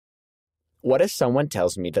What if someone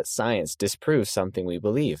tells me that science disproves something we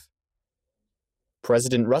believe?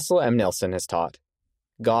 President Russell M. Nelson has taught,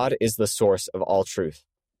 God is the source of all truth.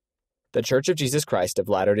 The Church of Jesus Christ of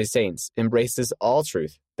Latter-day Saints embraces all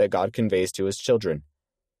truth that God conveys to his children,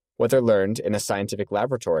 whether learned in a scientific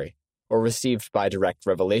laboratory or received by direct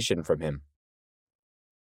revelation from him.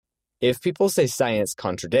 If people say science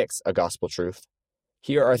contradicts a gospel truth,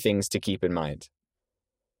 here are things to keep in mind.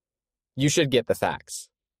 You should get the facts.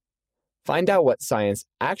 Find out what science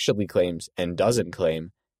actually claims and doesn't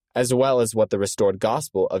claim, as well as what the restored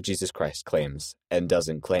gospel of Jesus Christ claims and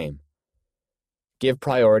doesn't claim. Give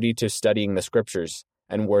priority to studying the scriptures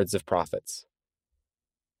and words of prophets.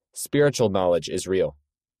 Spiritual knowledge is real.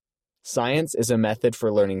 Science is a method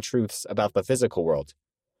for learning truths about the physical world,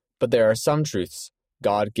 but there are some truths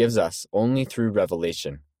God gives us only through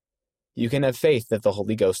revelation. You can have faith that the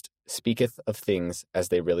Holy Ghost speaketh of things as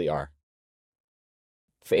they really are.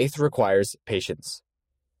 Faith requires patience.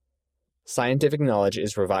 Scientific knowledge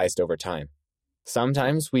is revised over time.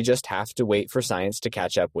 Sometimes we just have to wait for science to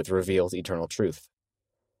catch up with revealed eternal truth.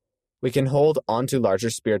 We can hold on to larger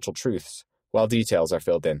spiritual truths while details are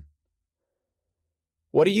filled in.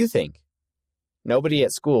 What do you think? Nobody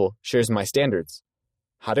at school shares my standards.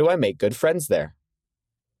 How do I make good friends there?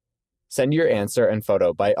 Send your answer and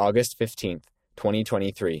photo by August 15th,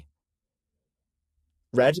 2023.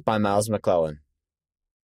 Read by Miles McClellan.